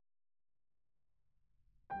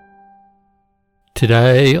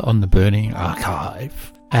Today on the Burning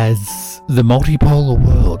Archive, as the multipolar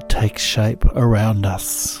world takes shape around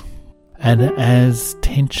us, and as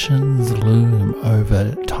tensions loom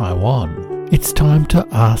over Taiwan, it's time to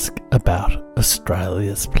ask about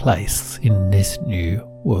Australia's place in this new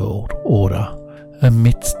world order.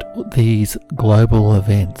 Amidst these global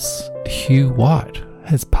events, Hugh White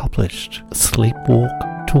has published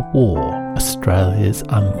Sleepwalk to War, Australia's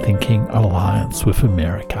Unthinking Alliance with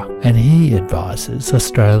America, and he advises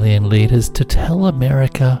Australian leaders to tell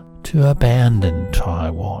America to abandon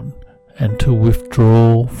Taiwan and to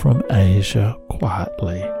withdraw from Asia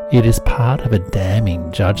quietly. It is part of a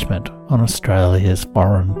damning judgment on Australia's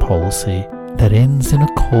foreign policy that ends in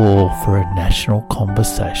a call for a national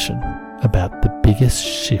conversation about the biggest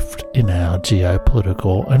shift in our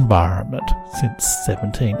geopolitical environment since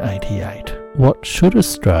 1788. What should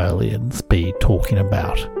Australians be talking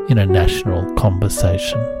about in a national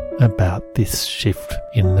conversation about this shift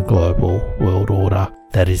in the global world order?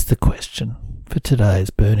 That is the question for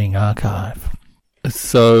today's Burning Archive.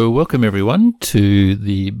 So, welcome everyone to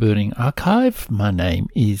the Burning Archive. My name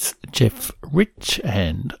is Jeff Rich,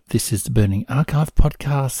 and this is the Burning Archive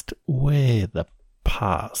podcast, where the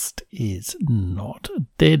past is not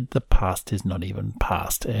dead, the past is not even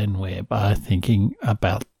past, and where by thinking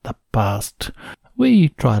about the past, we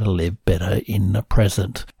try to live better in the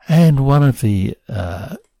present. And one of the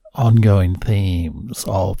ongoing themes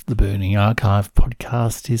of the Burning Archive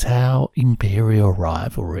podcast is how imperial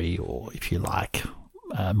rivalry, or if you like,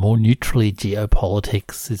 more neutrally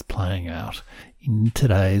geopolitics, is playing out in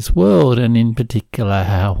today's world, and in particular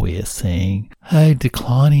how we are seeing a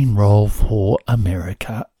declining role for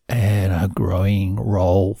America and a growing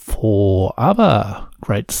role for other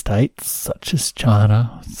great states such as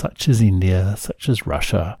China, such as India, such as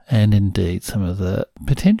Russia, and indeed some of the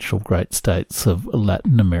potential great states of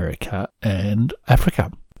Latin America and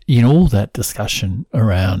Africa. In all that discussion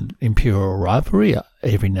around imperial rivalry,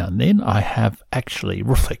 every now and then I have actually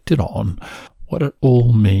reflected on what it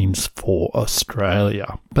all means for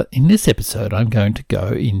Australia. But in this episode, I'm going to go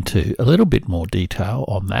into a little bit more detail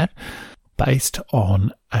on that, based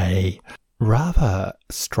on a rather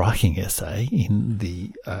striking essay in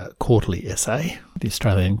the quarterly essay, the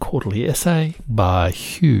Australian quarterly essay by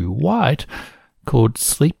Hugh White, called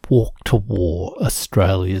Sleepwalk to War,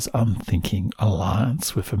 Australia's Unthinking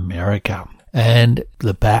Alliance with America. And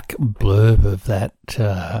the back blurb of that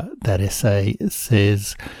essay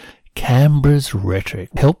says, Canberra's rhetoric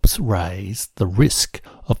helps raise the risk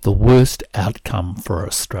of the worst outcome for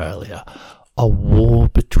Australia, a war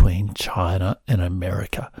between China and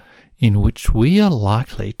America, in which we are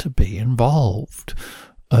likely to be involved.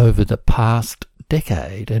 Over the past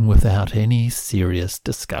decade, and without any serious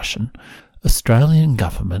discussion, Australian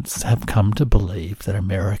governments have come to believe that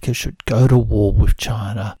America should go to war with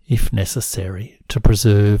China if necessary to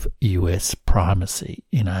preserve US primacy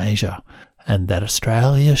in Asia, and that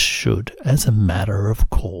Australia should, as a matter of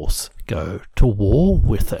course, go to war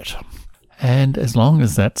with it. And as long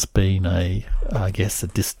as that's been a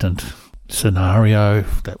distant scenario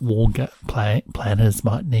that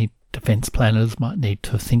defence planners might need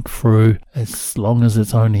to think through, as long as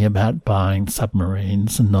it's only about buying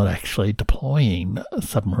submarines and not actually deploying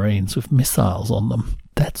submarines with missiles on them,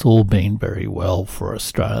 that's all been very well for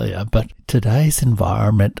Australia. But today's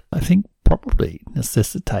environment, I think, probably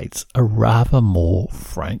necessitates a rather more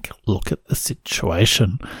frank look at the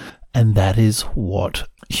situation, and that is what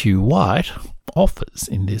Hugh White offers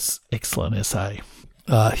in this excellent essay.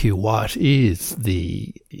 Hugh White is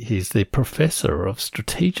the Professor of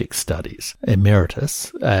Strategic Studies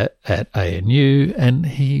Emeritus at ANU, and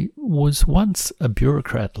he was once a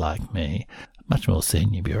bureaucrat like me, much more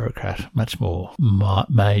senior bureaucrat, much more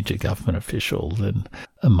major government official than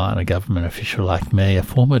a minor government official like me, a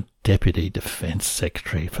former Deputy Defence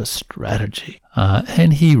Secretary for Strategy.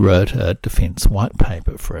 And he wrote a defence white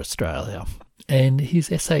paper for Australia. And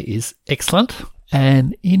his essay is excellent.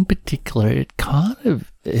 And in particular, it kind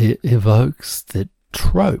of evokes the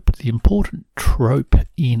important trope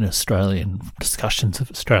in Australian discussions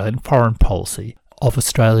of Australian foreign policy, of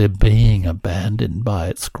Australia being abandoned by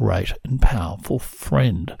its great and powerful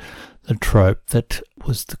friend. The trope that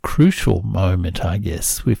was the crucial moment, I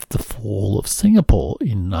guess, with the fall of Singapore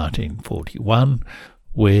in 1941,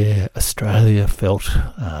 where Australia felt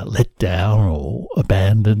let down or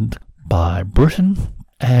abandoned by Britain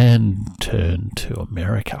and turned to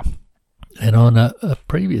America. And on a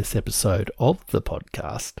previous episode of the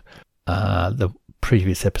podcast, the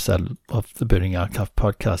previous episode of the Burning Archive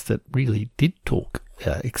podcast that really did talk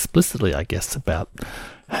explicitly, I guess, about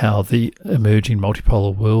how the emerging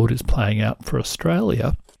multipolar world is playing out for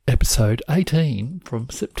Australia, episode 18 from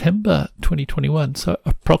September 2021, so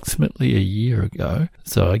approximately a year ago.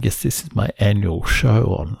 So I guess this is my annual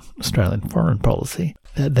show on Australian foreign policy.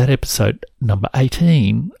 That episode number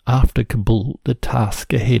 18, After Kabul, the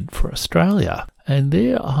task ahead for Australia. And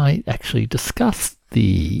there I actually discussed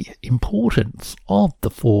the importance of the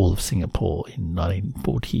fall of Singapore in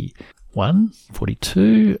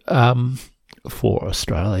 1942 for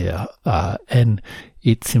Australia, and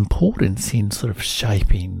its importance in sort of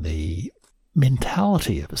shaping the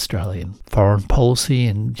mentality of Australian foreign policy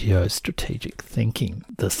and geostrategic thinking.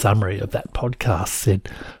 The summary of that podcast said,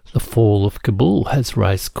 the fall of Kabul has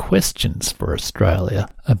raised questions for Australia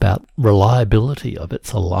about reliability of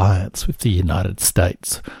its alliance with the United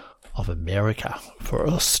States of America. For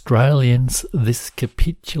Australians, this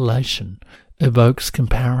capitulation evokes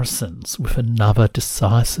comparisons with another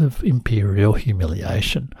decisive imperial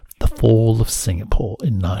humiliation, the fall of Singapore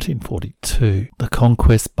in 1942, the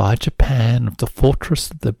conquest by Japan of the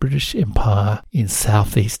fortress of the British Empire in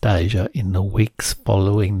Southeast Asia in the weeks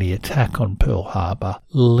following the attack on Pearl Harbor,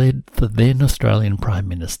 led the then Australian Prime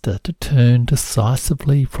Minister to turn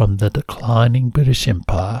decisively from the declining British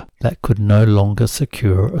Empire that could no longer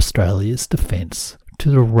secure Australia's defence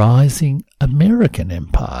to the rising American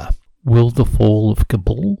Empire. Will the fall of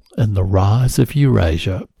Kabul and the rise of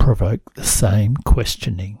Eurasia provoke the same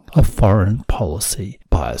questioning of foreign policy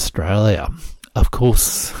by Australia? Of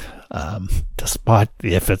course, despite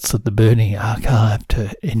the efforts of the Burning Archive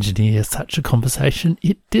to engineer such a conversation,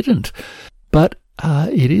 it didn't. But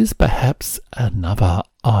it is perhaps another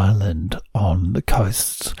island on the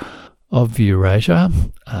coasts of Eurasia,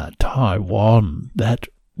 Taiwan, that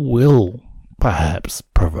will perhaps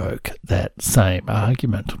provoke that same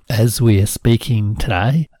argument. As we are speaking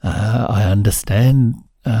today, I understand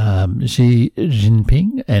Xi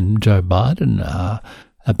Jinping and Joe Biden are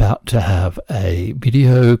about to have a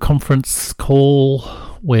video conference call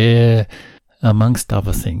where, amongst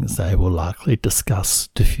other things, they will likely discuss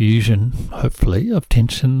diffusion, hopefully, of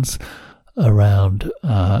tensions around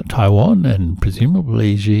Taiwan, and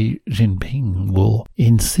presumably Xi Jinping will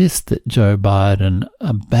insist that Joe Biden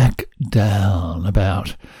back down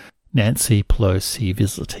about Nancy Pelosi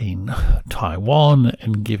visiting Taiwan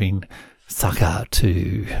and giving succor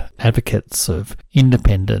to advocates of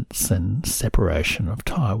independence and separation of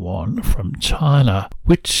Taiwan from China,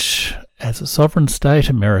 which, as a sovereign state,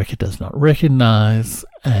 America does not recognise,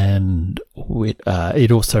 and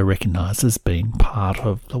it also recognises being part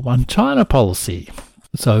of the One China policy.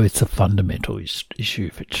 So it's a fundamental issue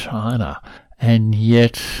for China. And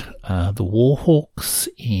yet the war hawks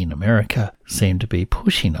in America seem to be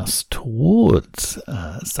pushing us towards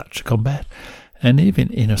such a combat. And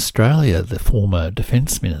even in Australia, the former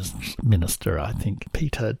Defence Minister, I think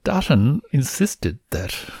Peter Dutton, insisted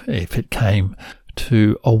that if it came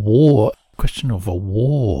to question of a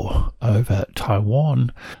war over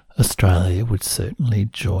Taiwan, Australia would certainly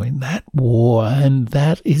join that war. And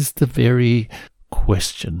that is the very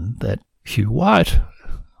question that Hugh White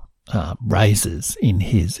raises in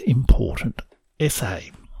his important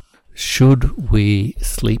essay. Should we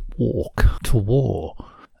sleepwalk to war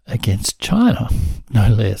against China, no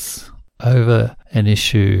less, over an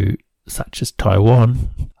issue such as Taiwan,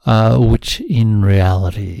 which in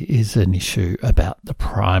reality is an issue about the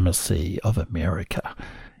primacy of America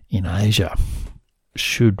in Asia?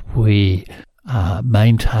 Should we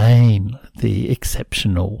maintain the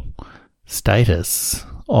exceptional status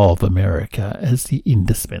of America as the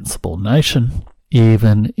indispensable nation,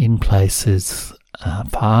 even in places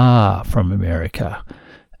far from America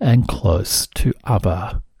and close to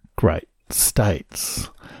other great states,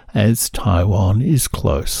 as Taiwan is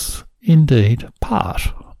close, indeed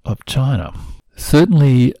part of China?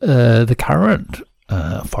 Certainly the current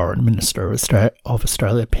Foreign Minister of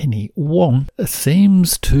Australia, Penny Wong,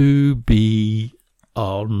 seems to be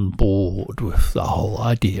on board with the whole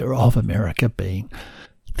idea of America being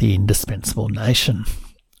the indispensable nation.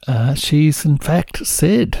 She's in fact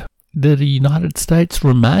said that the United States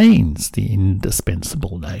remains the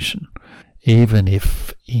indispensable nation, even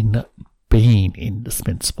if in being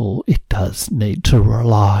indispensable it does need to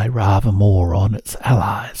rely rather more on its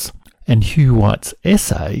allies. And Hugh White's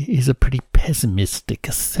essay is a pretty pessimistic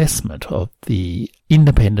assessment of the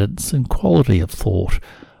independence and quality of thought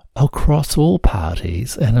across all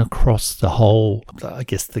parties and across the whole, I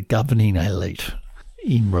guess, the governing elite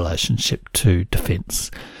in relationship to defence,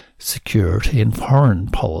 security and foreign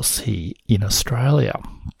policy in Australia.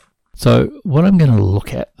 So what I'm going to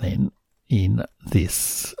look at then in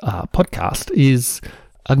this podcast is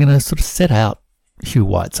I'm going to sort of set out Hugh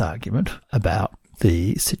White's argument about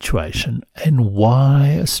the situation and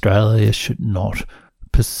why Australia should not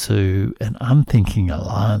pursue an unthinking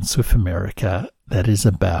alliance with America that is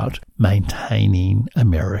about maintaining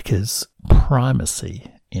America's primacy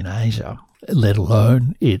in Asia, let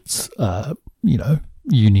alone its,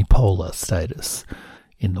 unipolar status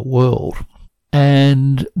in the world.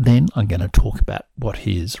 And then I'm going to talk about what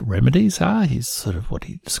his remedies are, his sort of what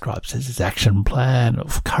he describes as his action plan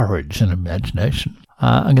of courage and imagination.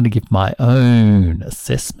 I'm going to give my own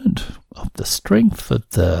assessment of the strength of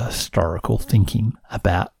the historical thinking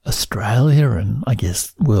about Australia and, I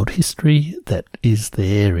guess, world history that is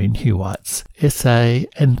there in Hugh White's essay.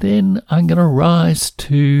 And then I'm going to rise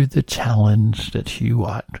to the challenge that Hugh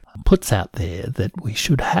White puts out there, that we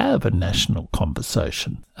should have a national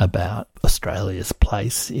conversation about Australia's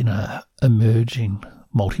place in an emerging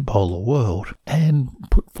multipolar world, and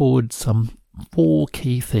put forward some 4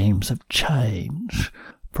 key themes of change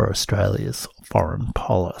for Australia's foreign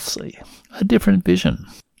policy. A different vision,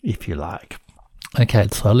 if you like. Okay,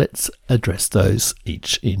 so let's address those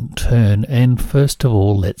each in turn. And first of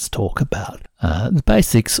all, let's talk about the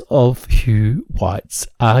basics of Hugh White's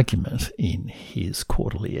argument in his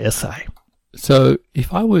quarterly essay. So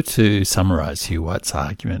if I were to summarise Hugh White's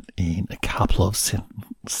argument in a couple of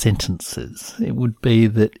sentences, it would be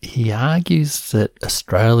that he argues that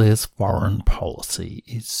Australia's foreign policy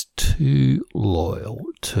is too loyal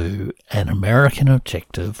to an American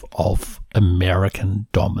objective of American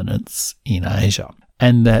dominance in Asia,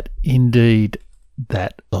 and that indeed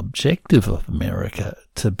that objective of America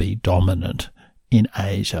to be dominant in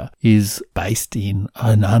Asia is based in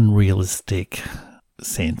an unrealistic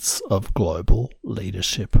sense of global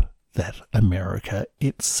leadership that America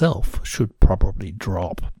itself should probably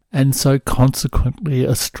drop. And so consequently,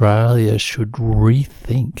 Australia should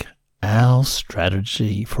rethink our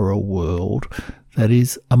strategy for a world that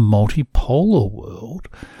is a multipolar world,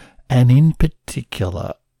 and in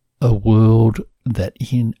particular a world that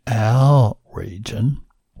in our region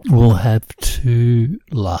will have 2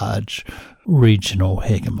 large regional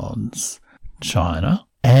hegemons, China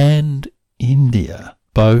and India,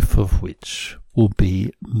 both of which will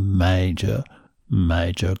be major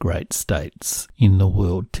great states in the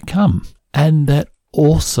world to come. And that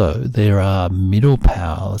also there are middle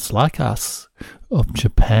powers like us of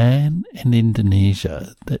Japan and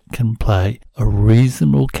Indonesia that can play a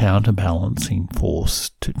reasonable counterbalancing force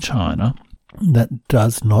to China that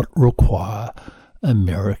does not require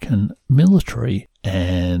American military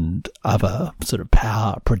and other sort of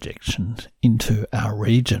power projections into our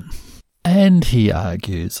region. And he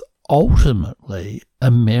argues, ultimately,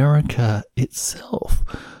 America itself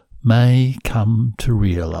may come to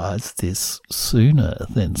realise this sooner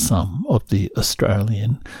than some of the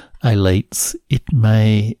Australian elites. It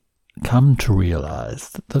may come to realise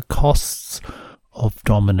that the costs of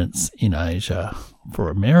dominance in Asia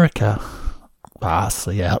for America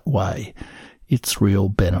vastly outweigh its real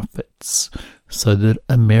benefits, so that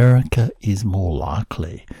America is more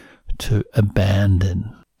likely to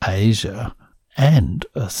abandon Asia and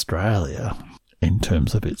Australia in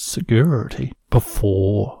terms of its security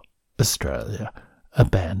before Australia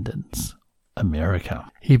abandons America.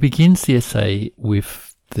 He begins the essay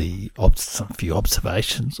with some few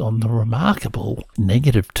observations on the remarkable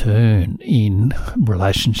negative turn in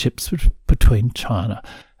relationships between China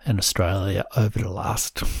and Australia over the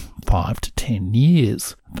last 5 to 10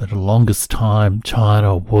 years. For the longest time,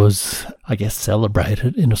 China was, I guess,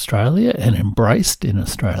 celebrated in Australia and embraced in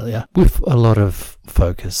Australia, with a lot of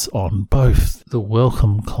focus on both the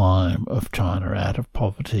welcome climb of China out of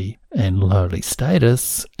poverty and lowly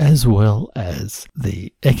status, as well as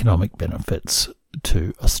the economic benefits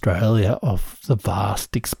to Australia of the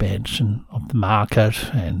vast expansion of the market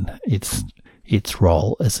and its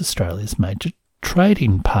role as Australia's major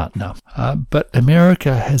trading partner. But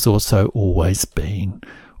America has also always been,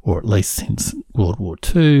 or at least since World War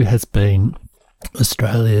II, has been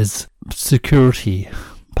Australia's security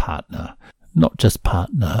partner. Not just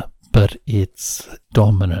partner, but its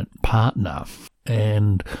dominant partner.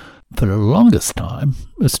 And for the longest time,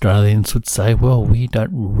 Australians would say, well, we don't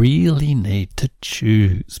really need to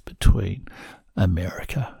choose between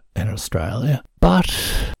America and Australia.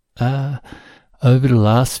 But over the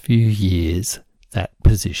last few years, that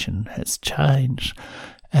position has changed.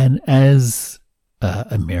 And as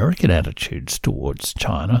American attitudes towards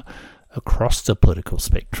China across the political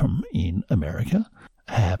spectrum in America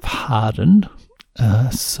have hardened,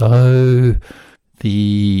 so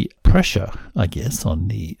the pressure, I guess, on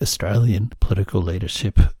the Australian political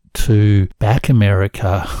leadership to back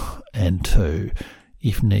America and to,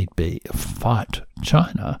 if need be, fight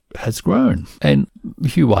China has grown. And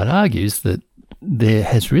Hugh White argues that there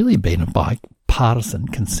has really been a partisan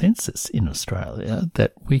consensus in Australia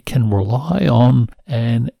that we can rely on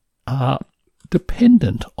and are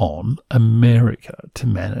dependent on America to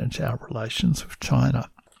manage our relations with China.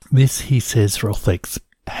 This, he says, reflects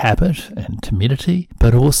habit and timidity,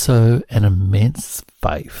 but also an immense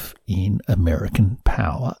faith in American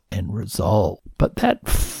power and resolve. But that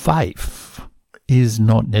faith is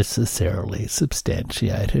not necessarily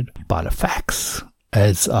substantiated by the facts.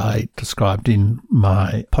 As I described in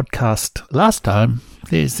my podcast last time,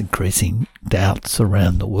 there's increasing doubts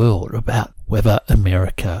around the world about whether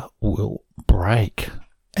America will break.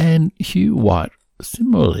 And Hugh White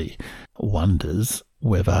similarly wonders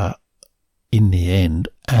whether, in the end,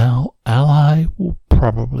 our ally will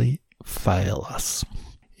probably fail us.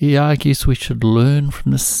 He argues we should learn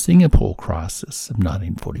from the Singapore crisis of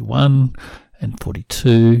 1941 and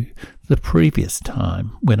 42, the previous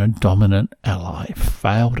time when a dominant ally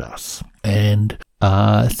failed us. And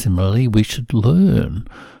similarly, we should learn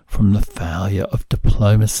from the failure of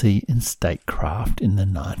diplomacy and statecraft in the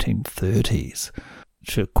 1930s.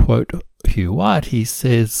 To quote Hugh White, he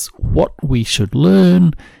says, "What we should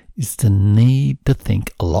learn is the need to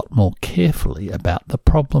think a lot more carefully about the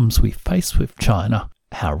problems we face with China,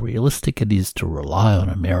 how realistic it is to rely on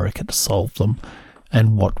America to solve them,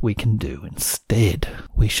 and what we can do instead.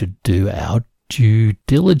 We should do our due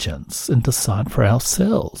diligence and decide for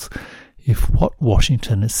ourselves if what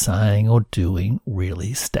Washington is saying or doing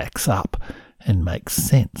really stacks up and makes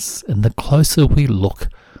sense. And the closer we look,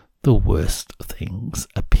 the worse things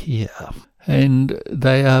appear." And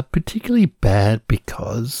they are particularly bad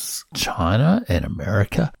because China and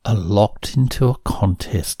America are locked into a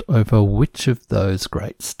contest over which of those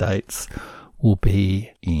great states will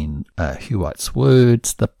be, in Hugh White's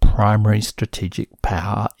words, the primary strategic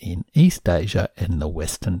power in East Asia and the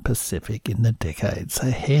Western Pacific in the decades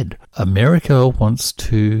ahead. America wants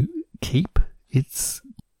to keep its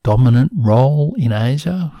dominant role in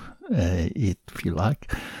Asia, if you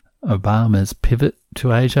like, Obama's pivot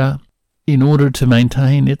to Asia, in order to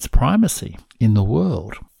maintain its primacy in the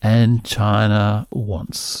world. And China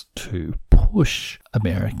wants to push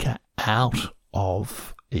America out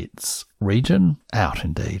of its region, out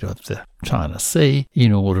indeed of the China Sea,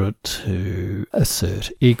 in order to assert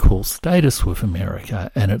equal status with America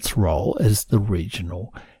and its role as the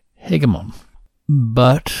regional hegemon.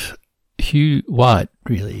 But Hugh White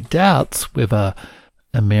really doubts whether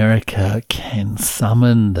America can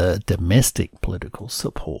summon the domestic political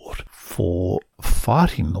support for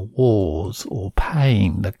fighting the wars or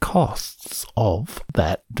paying the costs of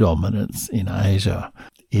that dominance in Asia.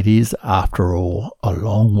 It is, after all, a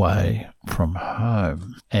long way from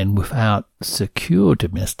home, and without secure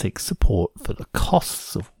domestic support for the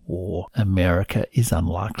costs of war, America is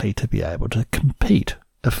unlikely to be able to compete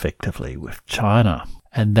effectively with China.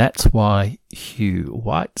 And that's why Hugh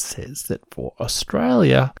White says that for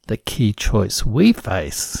Australia, the key choice we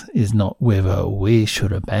face is not whether we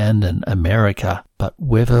should abandon America, but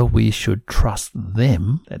whether we should trust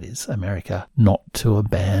them, that is America, not to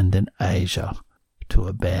abandon Asia, to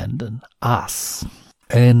abandon us.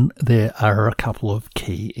 And there are a couple of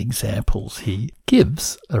key examples he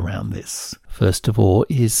gives around this. First of all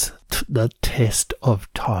is the test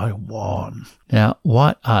of Taiwan. Now,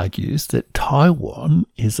 White argues that Taiwan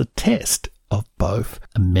is a test of both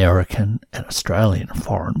American and Australian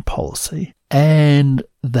foreign policy, and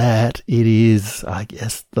that it is, I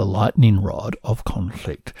guess, the lightning rod of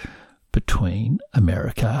conflict between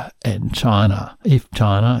America and China. If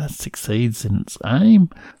China succeeds in its aim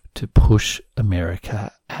to push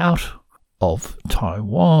America out of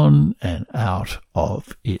Taiwan and out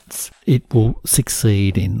of it will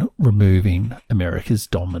succeed in removing America's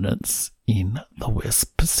dominance in the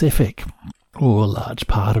West Pacific, or a large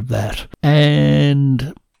part of that.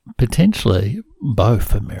 And potentially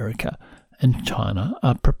both America and China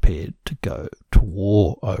are prepared to go to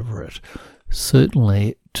war over it,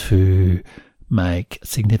 certainly to make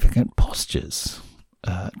significant postures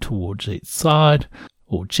towards each side,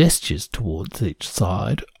 or gestures towards each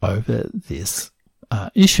side over this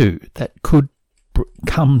issue that could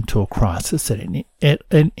come to a crisis at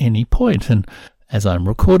any point. And as I'm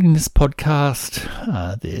recording this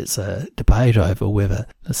podcast, there's a debate over whether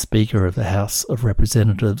the Speaker of the House of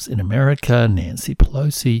Representatives in America, Nancy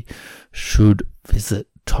Pelosi, should visit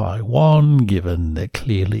Taiwan, given the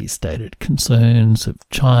clearly stated concerns of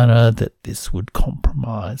China that this would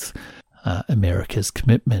compromise America's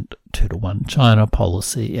commitment to the One China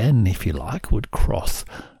policy and, if you like, would cross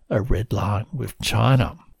a red line with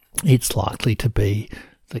China. It's likely to be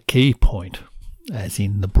the key point, as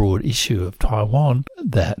in the broad issue of Taiwan,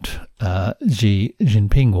 that Xi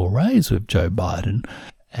Jinping will raise with Joe Biden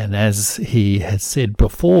And as he has said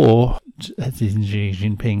before, as Xi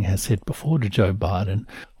Jinping has said before to Joe Biden,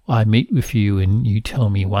 I meet with you and you tell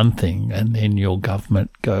me one thing and then your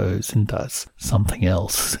government goes and does something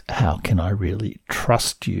else. How can I really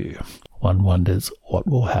trust you? One wonders what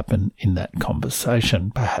will happen in that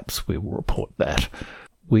conversation. Perhaps we will report that.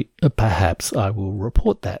 Perhaps I will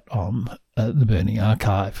report that on the Burning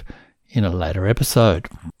Archive in a later episode.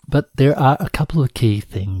 But there are a couple of key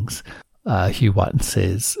things Hugh Whiten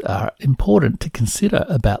says are important to consider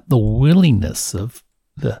about the willingness of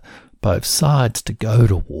both sides to go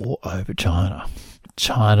to war over China.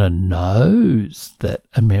 China knows that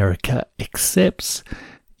America accepts,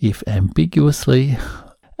 if ambiguously,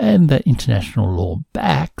 and that international law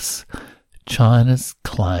backs China's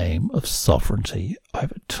claim of sovereignty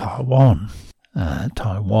over Taiwan.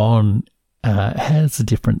 Taiwan has a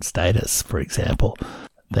different status, for example,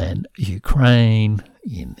 than Ukraine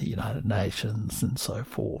in the United Nations and so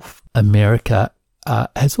forth. America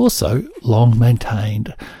has also long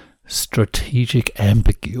maintained strategic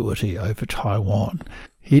ambiguity over Taiwan.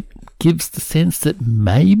 It gives the sense that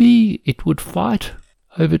maybe it would fight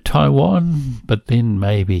over Taiwan, but then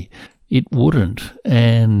maybe it wouldn't.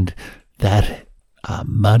 And that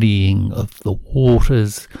muddying of the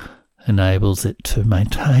waters enables it to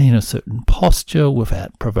maintain a certain posture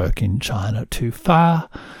without provoking China too far.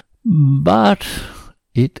 But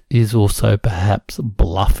it is also perhaps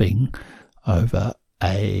bluffing over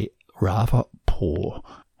a rather poor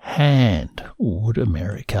hand. Would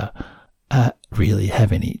America really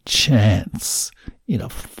have any chance in a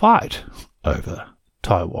fight over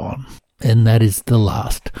Taiwan? And that is the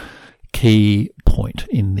last key point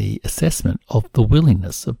in the assessment of the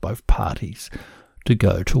willingness of both parties to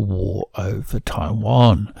go to war over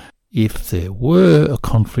Taiwan. If there were a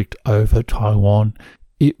conflict over Taiwan,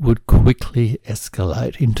 it would quickly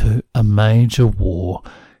escalate into a major war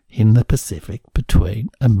in the Pacific between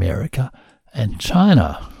America and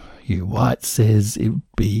China. Hugh White says it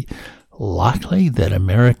would be likely that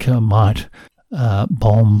America might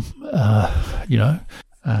bomb,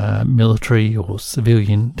 military or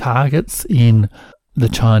civilian targets in the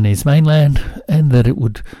Chinese mainland, and that it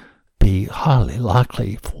would be highly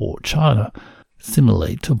likely for China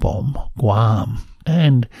similarly to bomb Guam.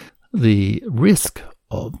 And the risk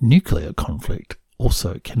of nuclear conflict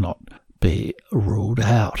also cannot be ruled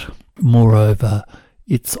out. Moreover,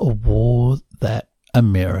 it's a war that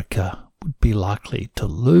America would be likely to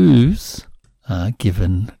lose,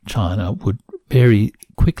 given China would very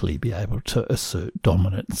quickly be able to assert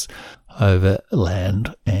dominance over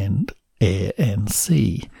land and air and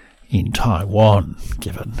sea in Taiwan,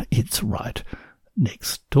 given it's right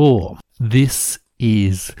next door. This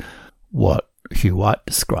is what Hugh White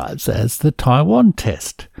describes as the Taiwan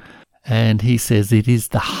test, and he says it is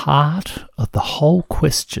the heart of the whole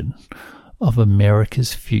question of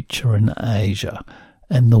America's future in Asia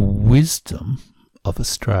and the wisdom of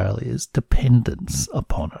Australia's dependence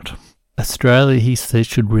upon it. Australia, he says,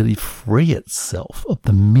 should really free itself of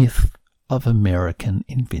the myth of American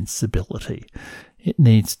invincibility. It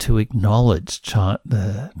needs to acknowledge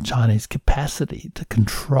the Chinese capacity to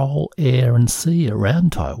control air and sea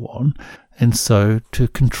around Taiwan, and so to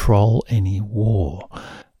control any war.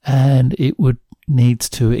 And it needs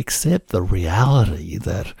to accept the reality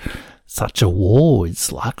that such a war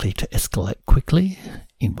is likely to escalate quickly,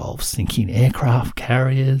 involve sinking aircraft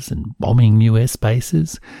carriers and bombing US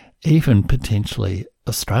bases, even potentially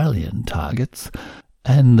Australian targets,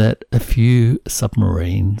 and that a few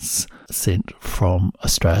submarines sent from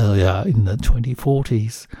Australia in the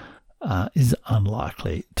 2040s is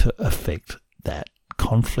unlikely to affect that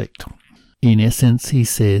conflict. In essence, he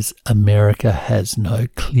says America has no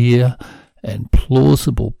clear and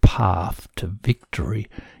plausible path to victory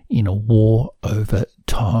in a war over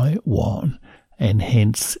Taiwan, and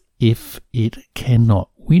hence, if it cannot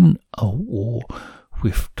win a war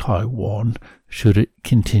with Taiwan, should it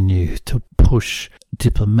continue to push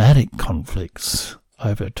diplomatic conflicts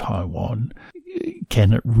over Taiwan,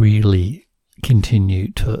 can it really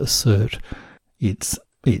continue to assert its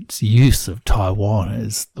use of Taiwan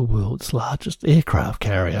as the world's largest aircraft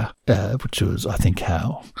carrier, which was, I think,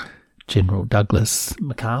 how General Douglas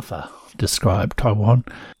MacArthur described Taiwan,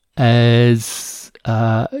 as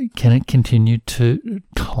can it continue to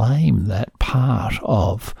claim that part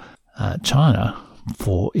of China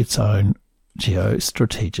for its own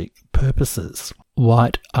geostrategic purposes?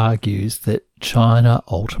 White argues that China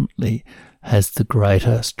ultimately has the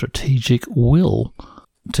greater strategic will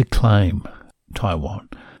to claim Taiwan,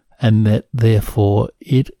 and that therefore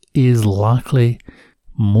it is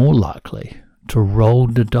more likely to roll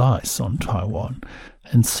the dice on Taiwan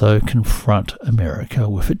and so confront America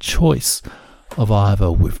with a choice of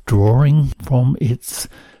either withdrawing from its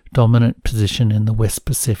dominant position in the West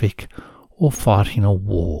Pacific or fighting a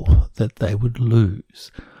war that they would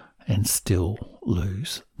lose and still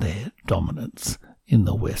lose their dominance in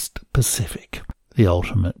the West Pacific. The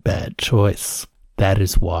ultimate bad choice. That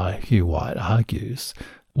is why Hugh White argues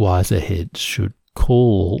wiser heads should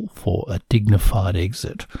call for a dignified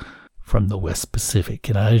exit from the West Pacific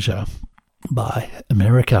and Asia by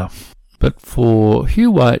America. But for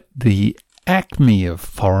Hugh White, the acme of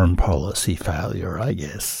foreign policy failure, I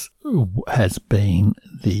guess, has been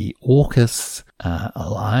the AUKUS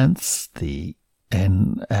alliance,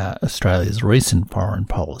 and Australia's recent foreign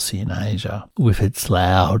policy in Asia, with its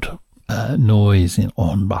loud noise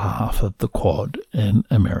on behalf of the Quad and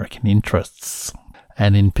American interests,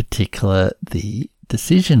 and in particular the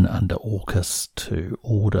decision under AUKUS to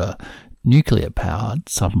order nuclear-powered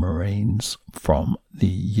submarines from the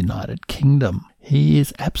United Kingdom. He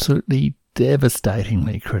is absolutely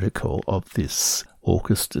devastatingly critical of this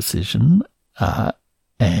AUKUS decision,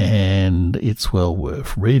 and it's well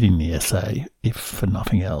worth reading the essay, if for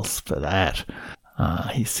nothing else for that.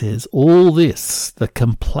 He says, all this, the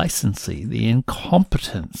complacency, the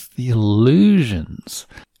incompetence, the illusions,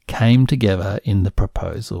 came together in the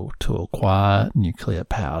proposal to acquire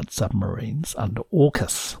nuclear-powered submarines under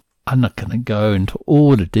AUKUS. I'm not going to go into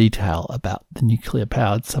all the detail about the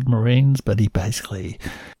nuclear-powered submarines, but he basically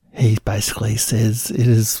says it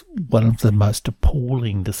is one of the most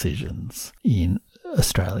appalling decisions in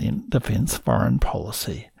Australian defence foreign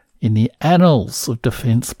policy. In the annals of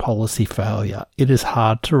defence policy failure, it is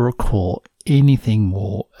hard to recall anything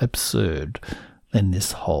more absurd than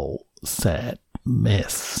this whole sad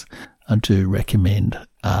mess. I do recommend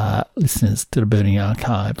listeners to the Burning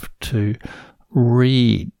Archive to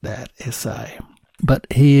read that essay. But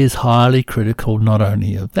he is highly critical not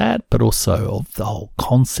only of that, but also of the whole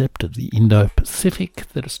concept of the Indo-Pacific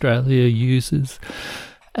that Australia uses,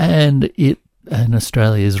 and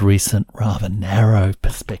Australia's recent rather narrow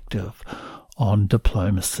perspective on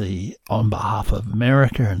diplomacy on behalf of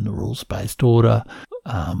America and the rules-based order,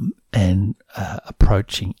 and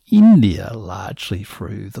approaching India largely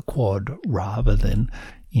through the Quad rather than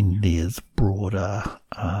India's broader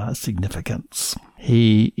significance.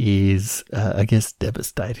 He is, I guess,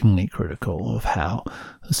 devastatingly critical of how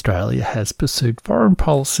Australia has pursued foreign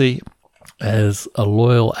policy as a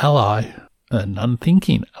loyal ally, an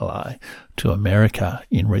unthinking ally to America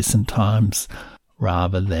in recent times,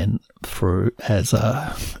 rather than through as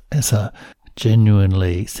a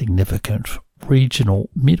genuinely significant regional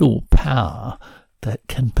middle power that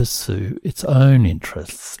can pursue its own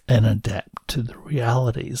interests and adapt to the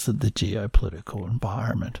realities of the geopolitical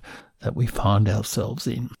environment that we find ourselves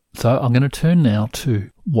in. So I'm going to turn now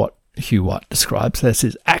to what Hugh White describes as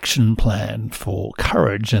his action plan for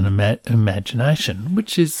courage and imagination,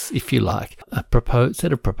 which is, if you like, a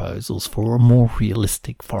set of proposals for a more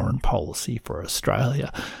realistic foreign policy for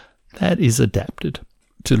Australia that is adapted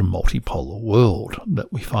to the multipolar world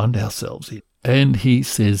that we find ourselves in. And he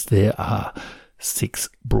says there are 6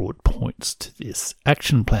 broad points to this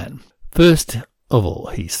action plan. First of all,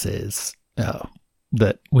 he says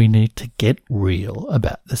that we need to get real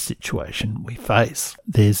about the situation we face.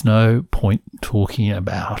 There's no point talking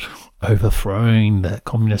about overthrowing the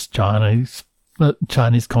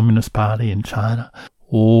Chinese Communist Party in China,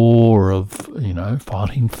 or of,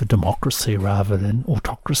 fighting for democracy rather than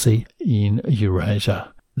autocracy in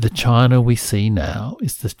Eurasia. The China we see now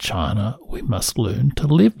is the China we must learn to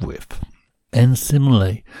live with. And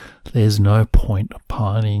similarly, there's no point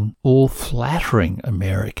pining or flattering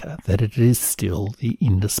America that it is still the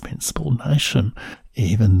indispensable nation,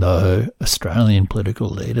 even though Australian political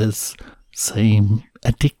leaders seem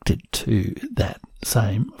addicted to that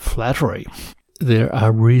same flattery. There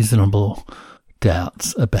are reasonable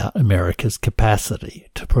doubts about America's capacity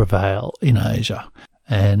to prevail in Asia,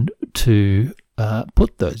 and to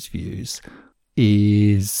put those views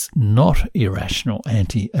is not irrational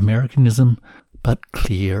anti-Americanism, but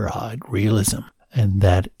clear-eyed realism. And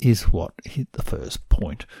that is what the first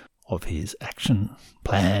point of his action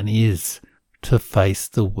plan is, to face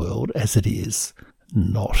the world as it is,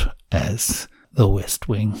 not as the West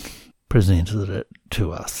Wing presented it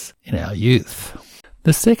to us in our youth.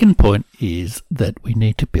 The second point is that we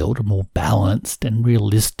need to build a more balanced and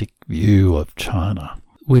realistic view of China.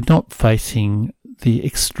 We're not facing the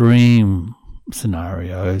extreme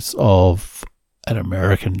scenarios of an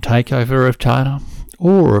American takeover of China,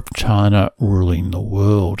 or of China ruling the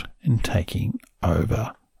world and taking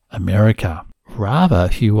over America. Rather,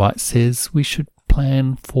 Hugh White says we should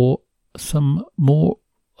plan for some more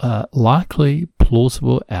likely,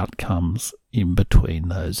 plausible outcomes in between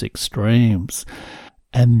those extremes.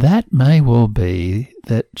 And that may well be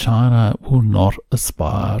that China will not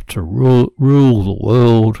aspire to rule the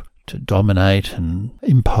world, to dominate and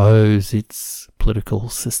impose its political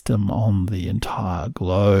system on the entire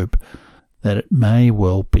globe, that it may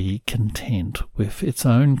well be content with its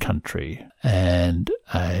own country and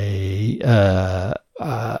a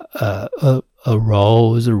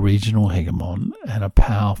role as a regional hegemon and a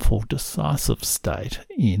powerful, decisive state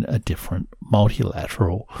in a different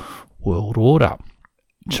multilateral world order.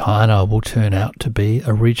 China will turn out to be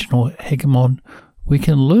a regional hegemon we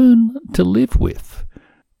can learn to live with,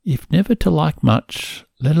 if never to like much,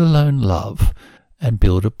 let alone love, and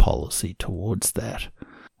build a policy towards that.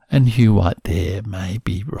 And Hugh White there may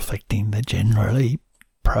be reflecting the generally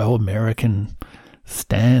pro-American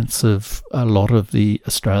stance of a lot of the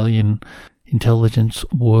Australian intelligence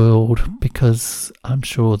world, because I'm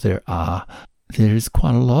sure there is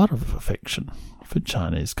quite a lot of affection for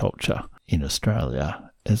Chinese culture in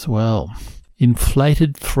Australia as well.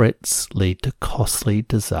 Inflated threats lead to costly,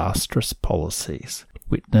 disastrous policies.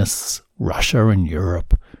 Witness Russia and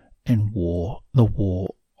Europe and the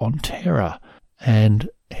war on terror, and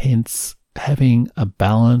hence having a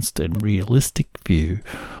balanced and realistic view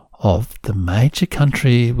of the major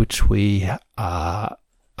country which we are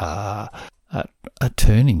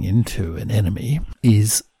turning into an enemy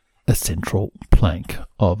is a central plank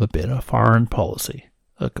of a better foreign policy,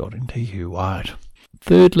 according to Hugh White.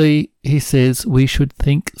 Thirdly, he says we should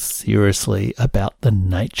think seriously about the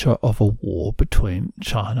nature of a war between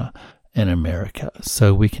China and America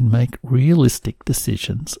so we can make realistic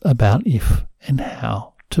decisions about if and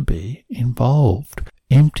how to be involved.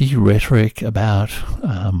 Empty rhetoric about,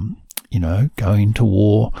 going to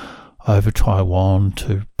war over Taiwan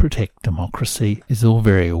to protect democracy is all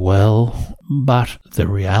very well, but the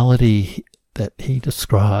reality that he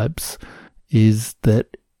describes is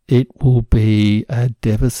that it will be a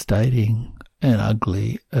devastating and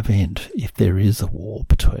ugly event if there is a war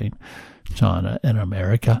between China and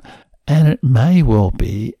America, and it may well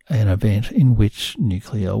be an event in which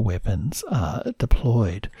nuclear weapons are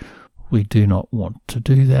deployed. We do not want to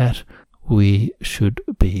do that. We should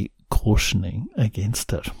be cautioning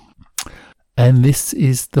against it. And this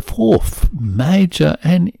is the fourth major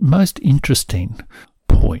and most interesting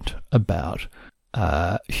point about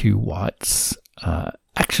Hugh White's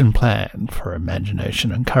action plan for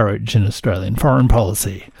imagination and courage in Australian foreign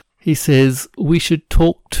policy. He says we should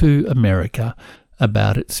talk to America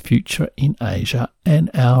about its future in Asia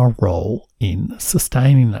and our role in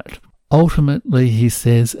sustaining it. Ultimately, he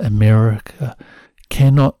says America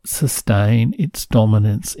cannot sustain its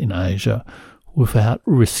dominance in Asia without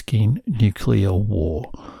risking nuclear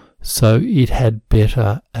war, so it had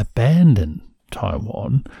better abandon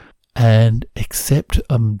Taiwan and accept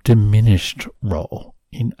a diminished role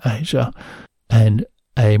in Asia and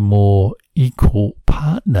a more equal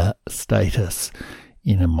partner status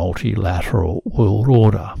in a multilateral world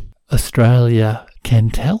order. Australia can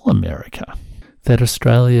tell America that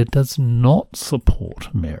Australia does not support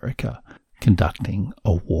America conducting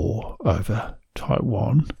a war over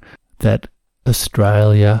Taiwan, that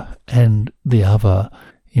Australia and the other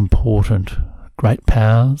important great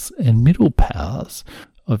powers and middle powers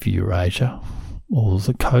of Eurasia, or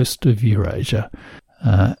the coast of Eurasia,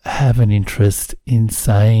 have an interest in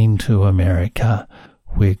saying to America,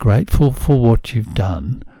 we're grateful for what you've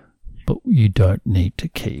done, but you don't need to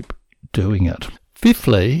keep doing it.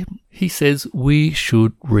 Fifthly, he says we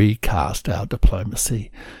should recast our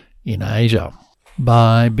diplomacy in Asia.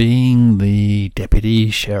 By being the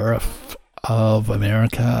deputy sheriff of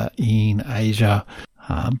America in Asia,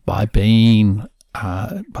 by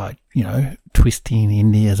twisting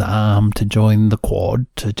India's arm to join the Quad,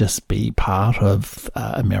 to just be part of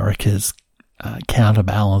America's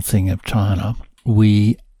counterbalancing of China,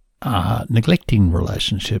 we are neglecting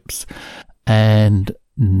relationships and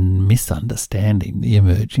misunderstanding the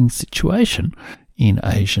emerging situation in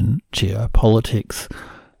Asian geopolitics.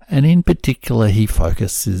 And in particular, he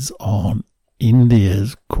focuses on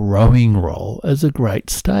India's growing role as a great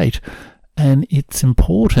state and its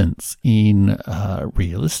importance in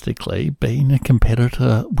realistically being a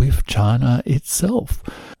competitor with China itself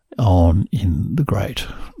in the great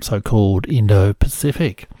so-called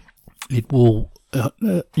Indo-Pacific.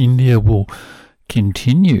 India will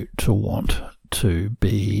continue to want to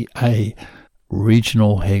be a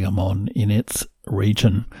regional hegemon in its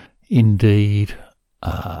region. Indeed,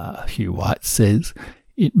 Hugh White says,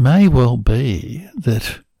 it may well be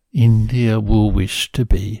that India will wish to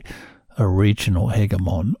be a regional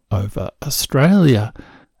hegemon over Australia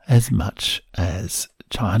as much as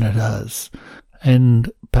China does.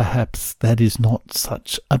 And perhaps that is not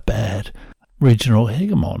such a bad regional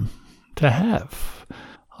hegemon to have,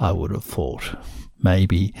 I would have thought.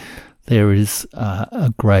 Maybe there is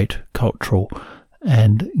a great cultural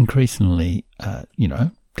and increasingly,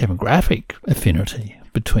 demographic affinity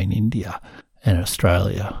between India and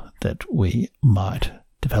Australia that we might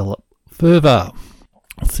develop further.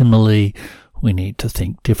 Similarly, we need to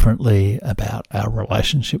think differently about our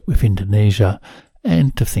relationship with Indonesia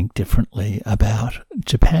and to think differently about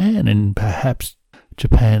Japan and perhaps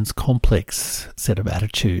Japan's complex set of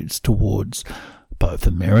attitudes towards both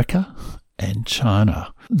America and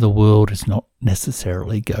China. The world is not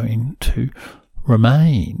necessarily going to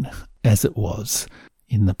remain as it was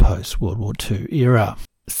in the post-World War II era.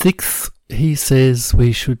 Sixth, he says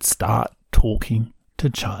we should start talking to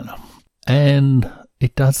China. And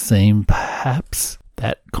it does seem perhaps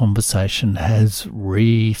that conversation has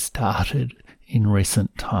restarted in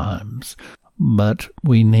recent times, but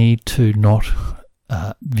we need to not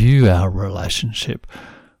view our relationship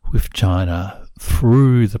with China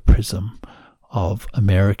through the prism of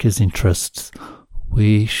America's interests.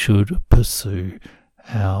 We should pursue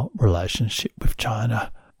our relationship with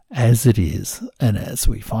China as it is and as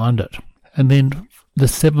we find it. And then the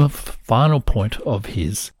seventh final point of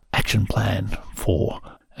his action plan for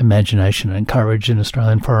imagination and courage in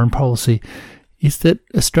Australian foreign policy is that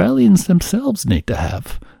Australians themselves need to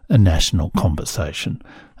have a national conversation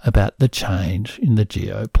about the change in the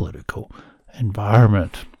geopolitical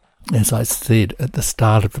environment. As I said at the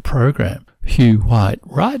start of the program, Hugh White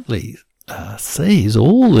rightly sees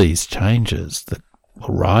all these changes, the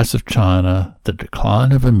rise of China, the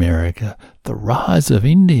decline of America, the rise of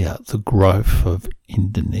India, the growth of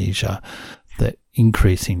Indonesia, the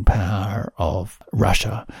increasing power of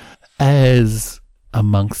Russia, as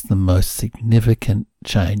amongst the most significant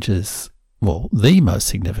changes, the most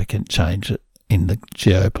significant change in the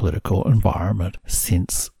geopolitical environment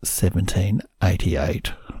since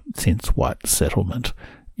 1788, since white settlement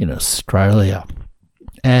in Australia.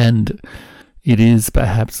 And it is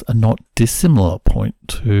perhaps a not dissimilar point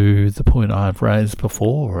to the point I've raised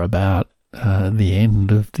before about the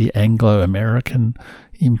end of the Anglo-American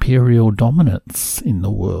imperial dominance in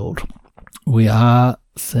the world. We are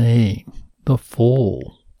seeing the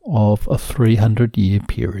fall of a 300-year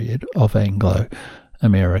period of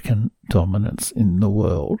Anglo-American dominance in the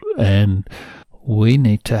world, and we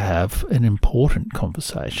need to have an important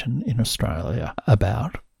conversation in Australia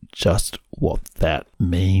about just what that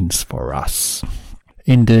means for us.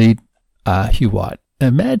 Indeed, Hugh White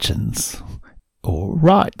imagines or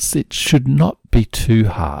writes it should not be too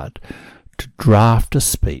hard to draft a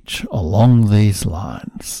speech along these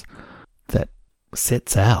lines that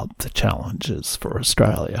sets out the challenges for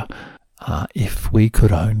Australia if we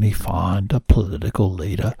could only find a political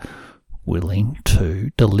leader willing to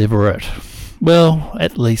deliver it. Well,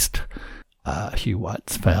 at least Hugh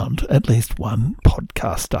White's found at least one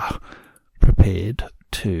podcaster prepared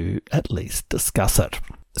to at least discuss it.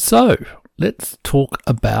 So, let's talk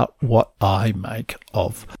about what I make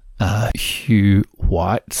of Hugh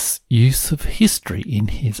White's use of history in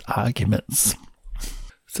his arguments.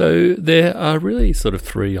 So there are really sort of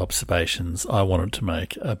three observations I wanted to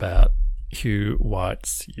make about Hugh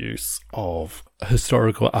White's use of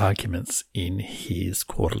historical arguments in his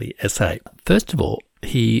quarterly essay. First of all,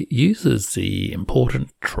 he uses the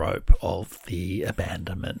important trope of the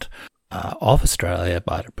abandonment of Australia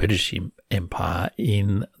by the British Empire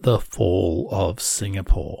in the fall of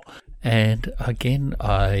Singapore. And again,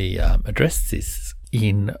 I addressed this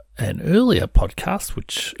in an earlier podcast,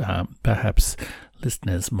 which perhaps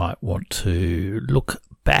listeners might want to look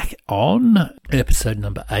back on, episode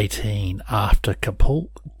number 18, After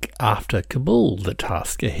Kabul, the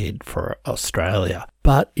task ahead for Australia.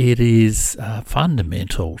 But it is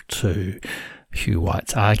fundamental to Hugh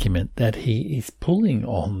White's argument that he is pulling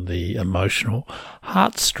on the emotional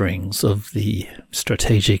heartstrings of the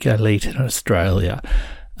strategic elite in Australia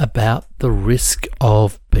about the risk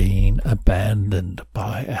of being abandoned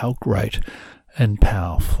by our great and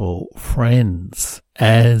powerful friends.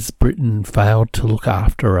 As Britain failed to look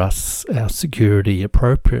after us, our security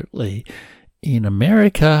appropriately in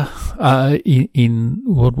America,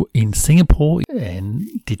 in Singapore,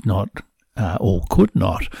 and did not or could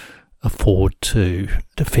not afford to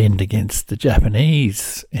defend against the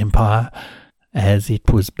Japanese Empire as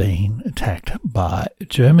it was being attacked by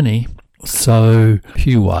Germany. So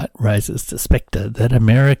Hugh White raises the spectre that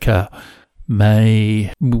America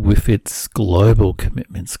may, with its global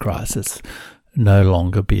commitments crisis, no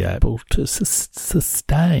longer be able to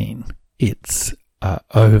sustain its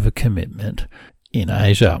overcommitment in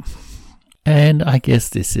Asia. And I guess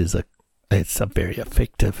this is it's a very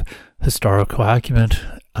effective historical argument,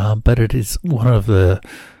 but it is one of the,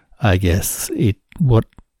 I guess, what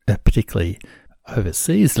particularly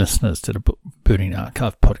overseas listeners to the Booting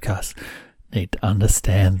Archive podcast need to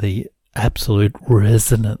understand the absolute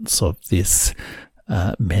resonance of this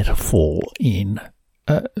metaphor in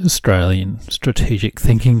Australian strategic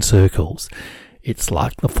thinking circles. It's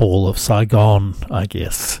like the fall of Saigon, I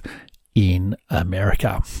guess, in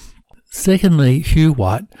America. Secondly, Hugh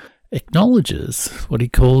White acknowledges what he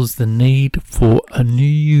calls the need for a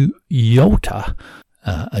new YOLTA,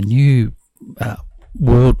 a new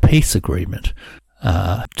world peace agreement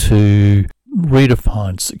to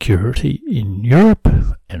redefine security in Europe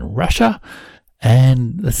and Russia,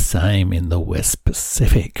 and the same in the West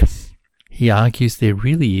Pacific. He argues there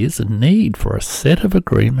really is a need for a set of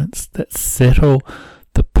agreements that settle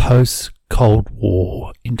the post-Cold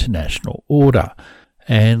War international order.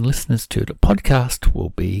 And listeners to the podcast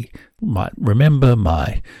might remember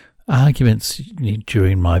my arguments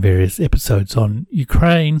during my various episodes on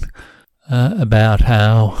Ukraine about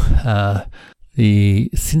how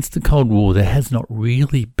since the Cold War, there has not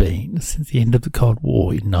really been, since the end of the Cold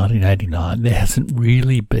War in 1989, there hasn't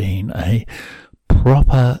really been a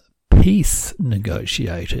proper peace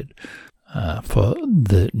negotiated for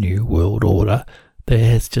the New World Order.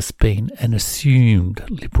 There has just been an assumed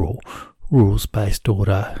liberal rules-based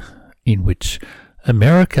order in which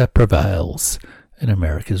America prevails and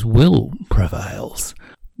America's will prevails.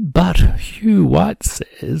 But Hugh White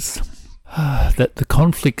says that the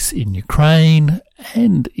conflicts in Ukraine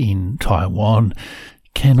and in Taiwan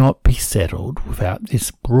cannot be settled without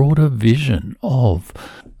this broader vision of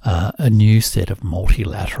a new set of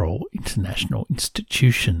multilateral international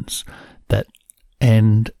institutions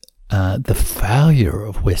and the failure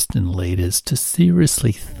of Western leaders to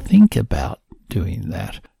seriously think about doing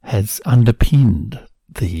that has underpinned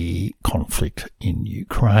the conflict in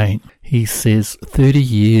Ukraine. He says 30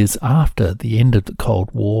 years after the end of the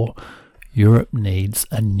Cold War, Europe needs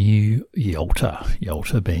a new YOLTA,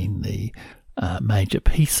 YOLTA being the major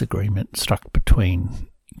peace agreement struck between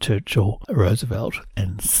Churchill, Roosevelt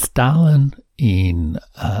and Stalin in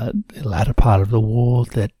the latter part of the war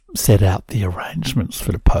that set out the arrangements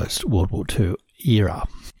for the post-World War II era.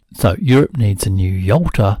 So Europe needs a new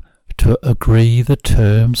YOLTA to agree the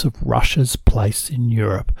terms of Russia's place in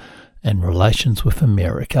Europe and relations with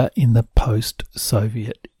America in the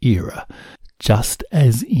post-Soviet era. Just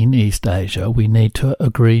as in East Asia, we need to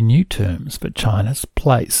agree new terms for China's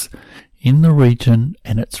place in the region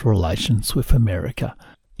and its relations with America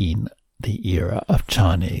in the era of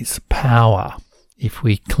Chinese power. If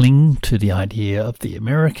we cling to the idea of the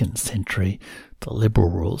American century, the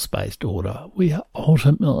liberal rules-based order, we are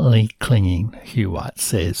ultimately clinging, Hugh White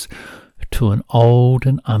says, to an old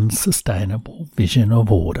and unsustainable vision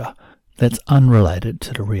of order that's unrelated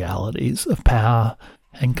to the realities of power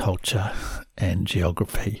and culture and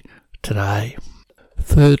geography today.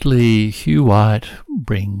 Thirdly, Hugh White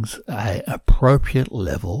brings an appropriate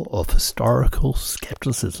level of historical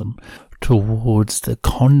skepticism towards the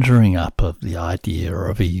conjuring up of the idea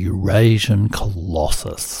of a Eurasian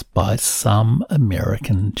colossus by some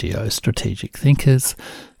American geostrategic thinkers,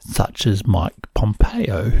 such as Mike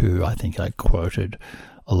Pompeo, who I think I quoted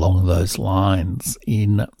along those lines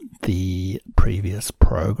in the previous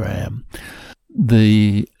program.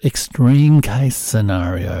 The extreme case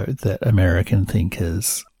scenario that American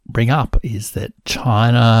thinkers bring up is that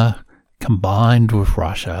China combined with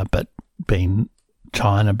Russia, but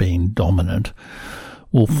China being dominant,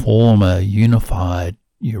 will form a unified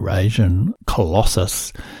Eurasian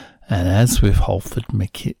colossus. And as with Halford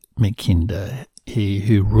Mackinder, he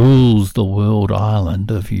who rules the world island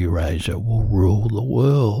of Eurasia will rule the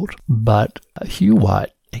world. But Hugh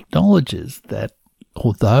White acknowledges that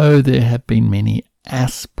although there have been many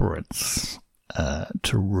aspirants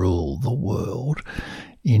to rule the world,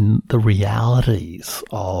 in the realities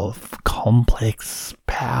of complex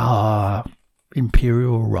power,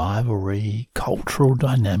 imperial rivalry, cultural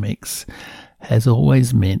dynamics, has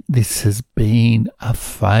always meant this has been a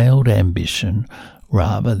failed ambition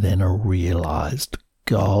rather than a realised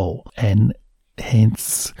goal. And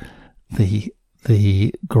hence the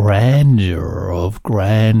grandeur of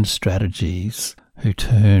grand strategies who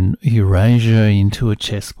turn Eurasia into a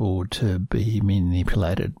chessboard to be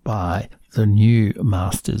manipulated by the new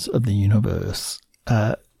masters of the universe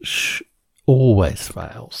always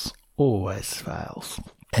fails.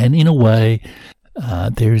 And in a way,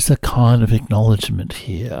 there is a kind of acknowledgement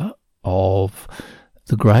here of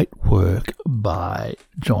the great work by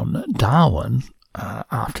John Darwin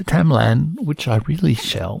after Tamerlan, which I really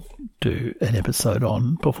shall do an episode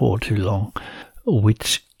on before too long,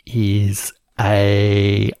 which is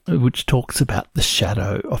which talks about the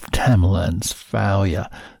shadow of Tamerlane's failure,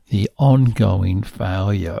 the ongoing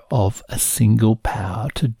failure of a single power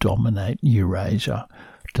to dominate Eurasia,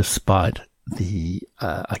 despite the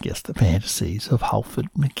fantasies of Halford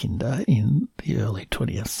Mackinder in the early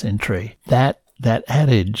 20th century. That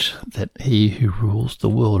adage that he who rules the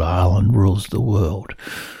world island rules the world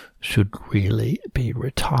should really be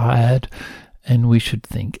retired, and we should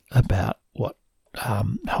think about what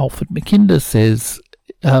Halford Mackinder says,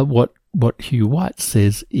 what Hugh White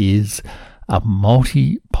says is a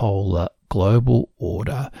multipolar global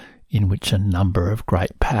order in which a number of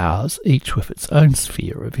great powers, each with its own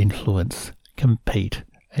sphere of influence, compete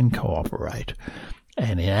and cooperate.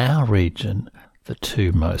 And in our region, the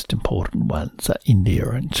two most important ones are India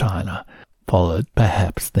and China, followed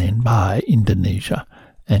perhaps then by Indonesia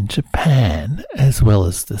and Japan, as well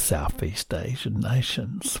as the Southeast Asian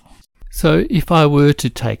nations. So if I were to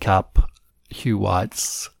take up Hugh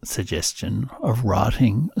White's suggestion of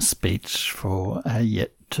writing a speech for a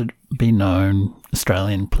yet-to-be-known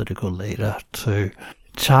Australian political leader to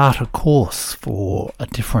chart a course for a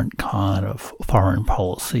different kind of foreign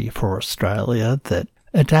policy for Australia that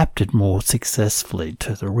adapted more successfully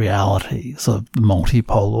to the realities of the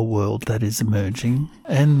multipolar world that is emerging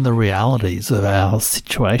and the realities of our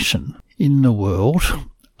situation in the world,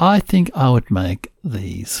 I think I would make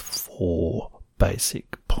these 4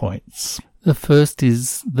 basic points. The first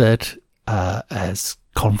is that as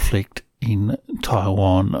conflict in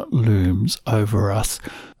Taiwan looms over us,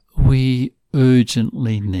 we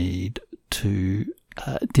urgently need to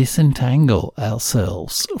disentangle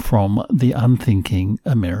ourselves from the unthinking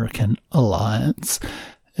American alliance,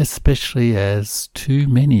 especially as too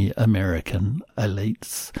many American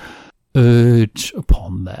elites urge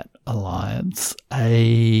upon that alliance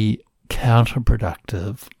a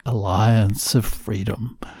counterproductive alliance of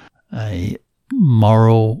freedom, a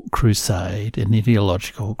moral crusade, an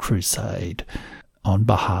ideological crusade on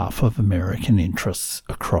behalf of American interests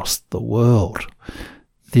across the world.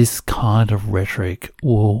 This kind of rhetoric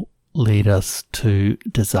will lead us to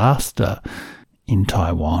disaster in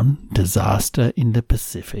Taiwan, disaster in the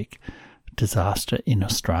Pacific, disaster in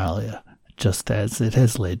Australia, just as it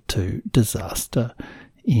has led to disaster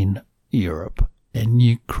in Europe and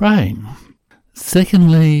Ukraine.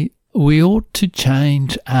 Secondly, we ought to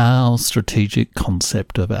change our strategic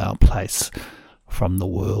concept of our place from the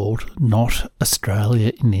world, not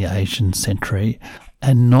Australia in the Asian century,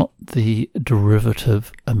 and not the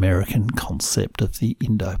derivative American concept of the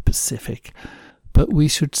Indo-Pacific. But we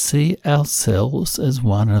should see ourselves as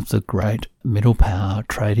one of the great middle power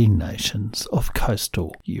trading nations of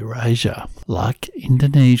coastal Eurasia, like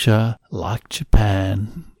Indonesia, like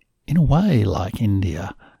Japan, in a way like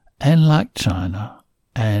India, and like China,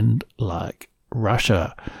 and like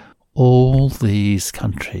Russia. All these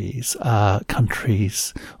countries are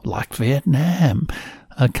countries like Vietnam,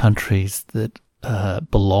 are countries that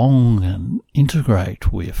belong and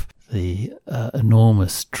integrate with the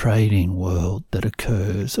enormous trading world that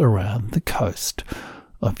occurs around the coast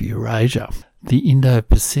of Eurasia. The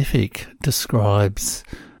Indo-Pacific describes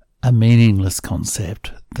a meaningless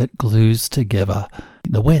concept that glues together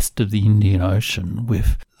the west of the Indian Ocean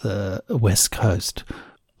with the west coast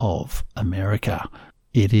of America.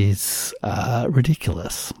 It is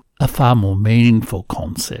ridiculous. A far more meaningful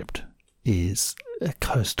concept is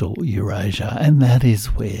coastal Eurasia, and that is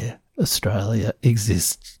where Australia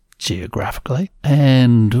exists geographically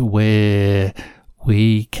and where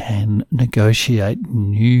we can negotiate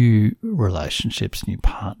new relationships, new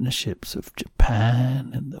partnerships with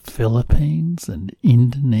Japan and the Philippines and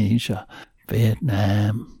Indonesia,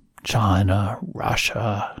 Vietnam, China,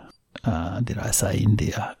 Russia, did I say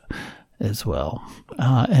India as well,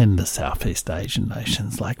 and the Southeast Asian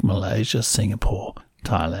nations like Malaysia, Singapore,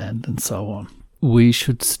 Thailand, and so on. We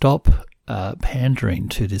should stop pandering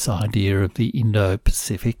to this idea of the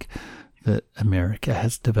Indo-Pacific that America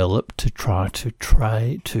has developed to try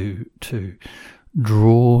to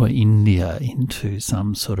draw India into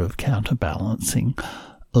some sort of counterbalancing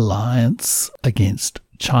alliance against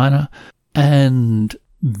China, and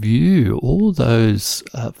view all those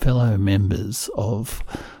fellow members of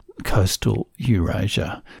coastal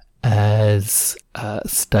Eurasia as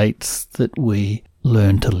states that we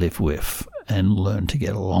learn to live with and learn to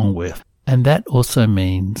get along with. And that also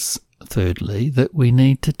means, thirdly, that we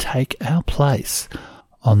need to take our place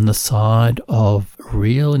on the side of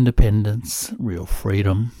real independence, real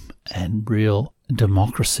freedom, and real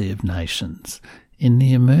democracy of nations in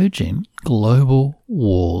the emerging global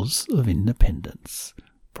wars of independence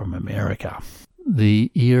from America.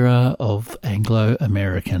 the era of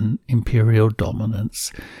Anglo-American imperial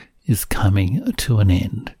dominance is coming to an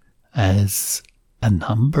end, as a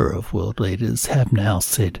number of world leaders have now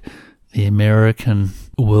said the American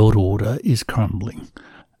world order is crumbling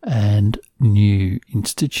and new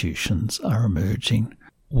institutions are emerging.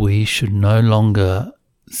 We should no longer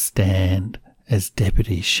stand as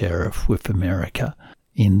deputy sheriff with America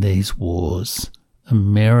in these wars.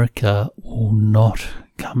 America will not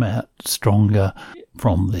come out stronger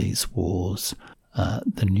from these wars.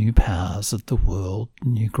 The new powers of the world,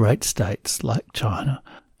 new great states like China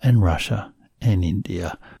and Russia and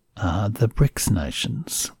India, the BRICS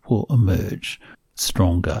nations will emerge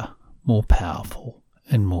stronger, more powerful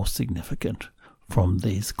and more significant from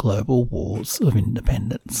these global wars of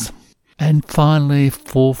independence. And finally,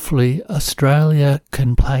 fourthly, Australia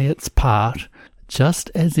can play its part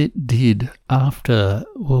just as it did after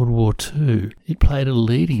World War II. It played a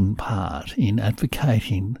leading part in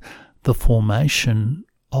advocating the formation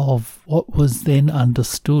of what was then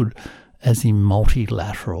understood as a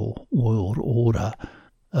multilateral world order,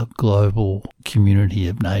 a global community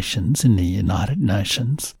of nations in the United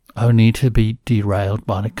Nations, only to be derailed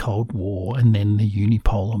by the Cold War and then the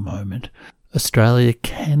unipolar moment. Australia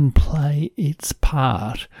can play its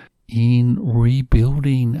part in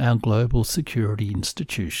rebuilding our global security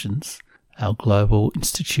institutions, our global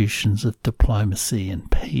institutions of diplomacy and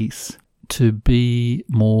peace, to be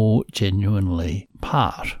more genuinely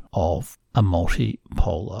part of a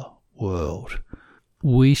multipolar world.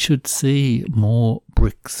 We should see more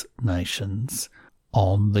BRICS nations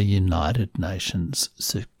on the United Nations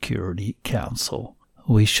Security Council.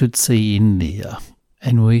 We should see India,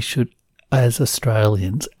 and we should, as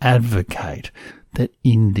Australians, advocate that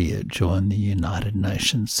India join the United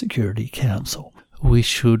Nations Security Council. We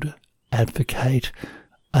should advocate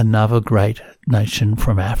another great nation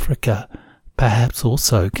from Africa, perhaps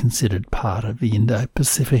also considered part of the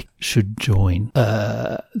Indo-Pacific, should join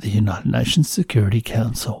the United Nations Security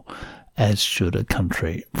Council, as should a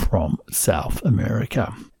country from South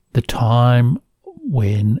America. The time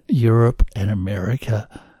when Europe and America,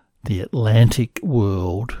 the Atlantic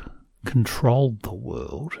world, controlled the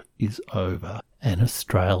world is over, and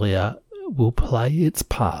Australia will play its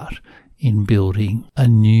part in building a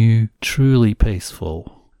new, truly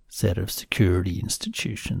peaceful set of security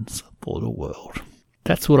institutions for the world.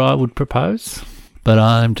 That's what I would propose, but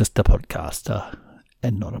I'm just a podcaster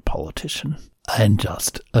and not a politician, and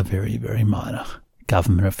just a very, very minor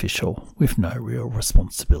government official with no real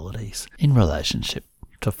responsibilities in relationship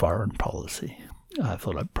to foreign policy. I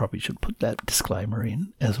thought I probably should put that disclaimer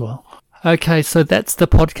in as well. Okay, so that's the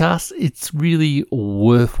podcast. It's really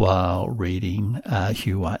worthwhile reading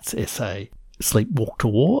Hugh White's essay, Sleepwalk to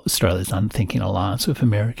War, Australia's Unthinking Alliance with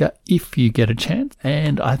America, if you get a chance.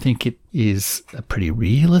 And I think it is a pretty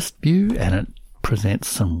realist view, and it presents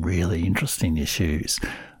some really interesting issues,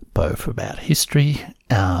 both about history,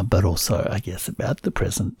 but also, I guess, about the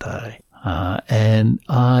present day. And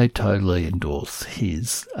I totally endorse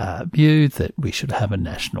his view that we should have a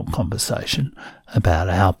national conversation about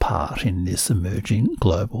our part in this emerging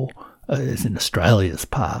global, as in Australia's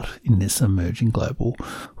part in this emerging global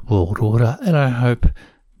world order. And I hope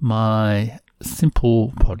my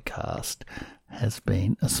simple podcast has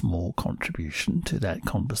been a small contribution to that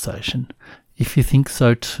conversation. If you think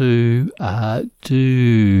so too,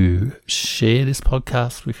 do share this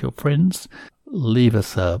podcast with your friends. Leave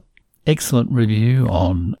us a excellent review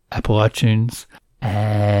on Apple iTunes,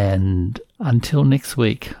 and until next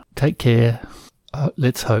week, take care.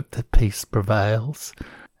 Let's hope that peace prevails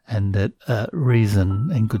and that reason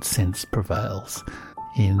and good sense prevails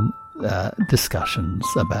in discussions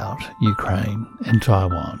about Ukraine and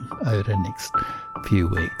Taiwan over the next few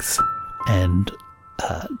weeks. And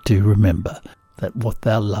do remember that what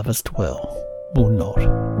thou lovest well will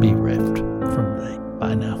not be reft from thee.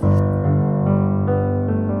 Bye now.